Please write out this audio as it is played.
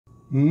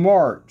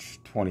March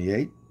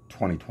 28,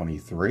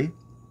 2023.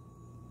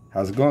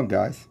 How's it going,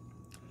 guys?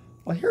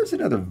 Well, here's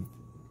another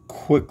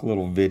quick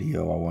little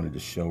video I wanted to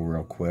show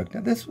real quick.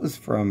 Now, this was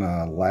from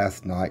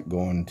last night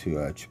going to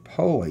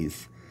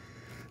Chipotle's.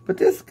 But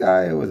this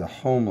guy was a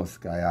homeless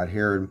guy out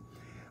here. And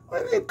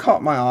what it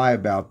caught my eye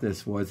about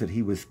this was that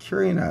he was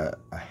carrying a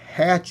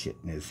hatchet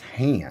in his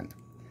hand.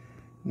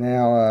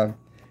 Now,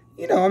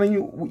 you know, I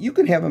mean, you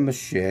can have a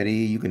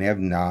machete, you can have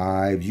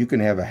knives, you can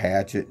have a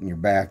hatchet in your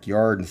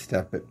backyard and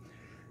stuff, but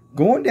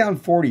going down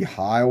 40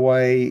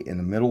 highway in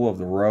the middle of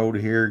the road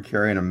here,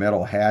 carrying a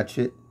metal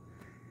hatchet,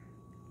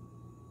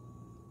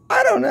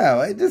 I don't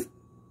know. It just,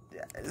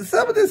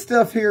 some of this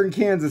stuff here in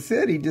Kansas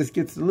City just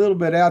gets a little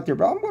bit out there,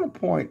 but I'm going to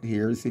point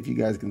here, see if you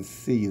guys can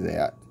see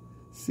that.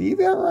 See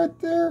that right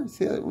there?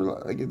 See that?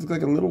 It's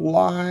like a little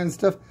line and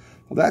stuff.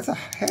 Well, that's a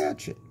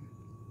hatchet.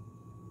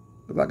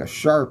 Looks like a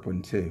sharp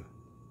one, too.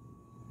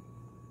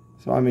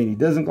 So, I mean, he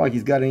doesn't look like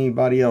he's got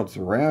anybody else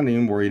around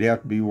him where he'd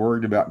have to be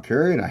worried about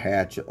carrying a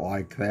hatchet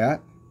like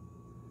that.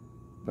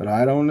 But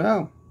I don't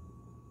know.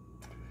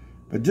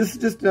 But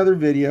just another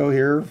video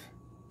here of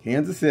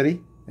Kansas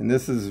City. And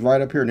this is right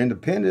up here in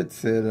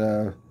Independence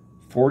at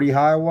 40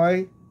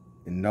 Highway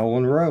and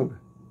Nolan Road.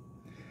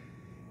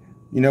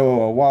 You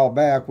know, a while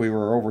back we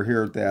were over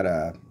here at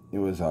that, it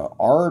was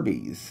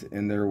Arby's.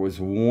 And there was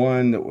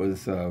one that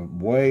was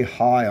way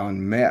high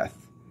on meth.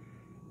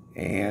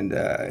 And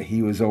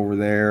he was over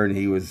there, and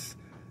he was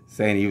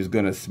saying he was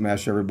going to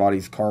smash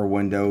everybody's car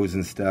windows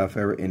and stuff,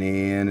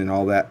 and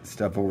all that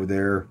stuff over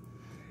there.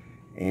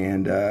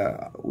 And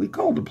we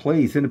called the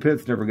police.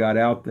 Independence never got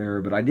out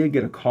there, but I did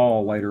get a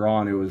call later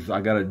on.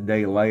 I got a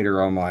day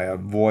later on my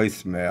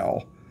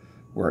voicemail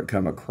where it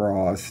come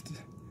across.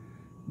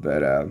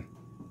 But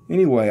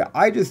anyway,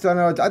 I just don't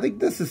know. I think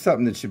this is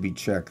something that should be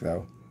checked,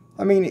 though.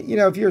 I mean, you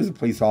know, if you're a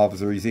police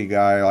officer, you see a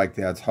guy like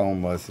that's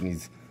homeless, and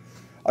he's...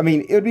 I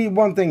mean, it would be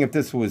one thing if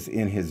this was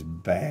in his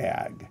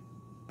bag.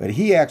 But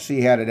he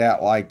actually had it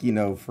out, like, you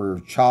know, for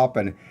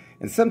chopping.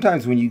 And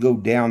sometimes when you go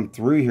down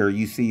through here,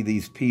 you see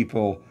these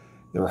people,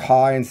 they're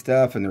high and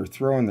stuff, and they're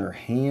throwing their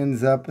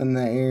hands up in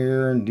the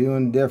air and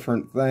doing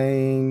different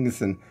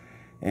things and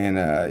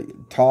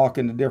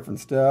talking to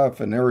different stuff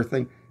and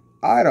everything.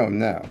 I don't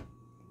know.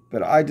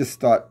 But I just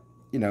thought,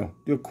 you know,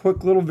 do a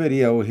quick little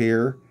video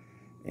here.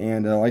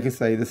 And like I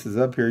say, this is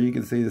up here. You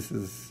can see this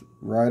is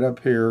right up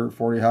here,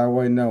 40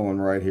 Highway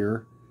Nolan right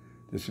here.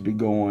 This would be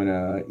going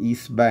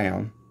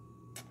eastbound.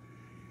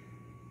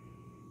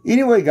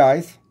 Anyway,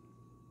 guys,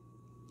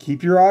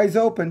 keep your eyes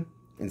open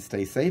and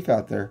stay safe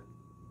out there.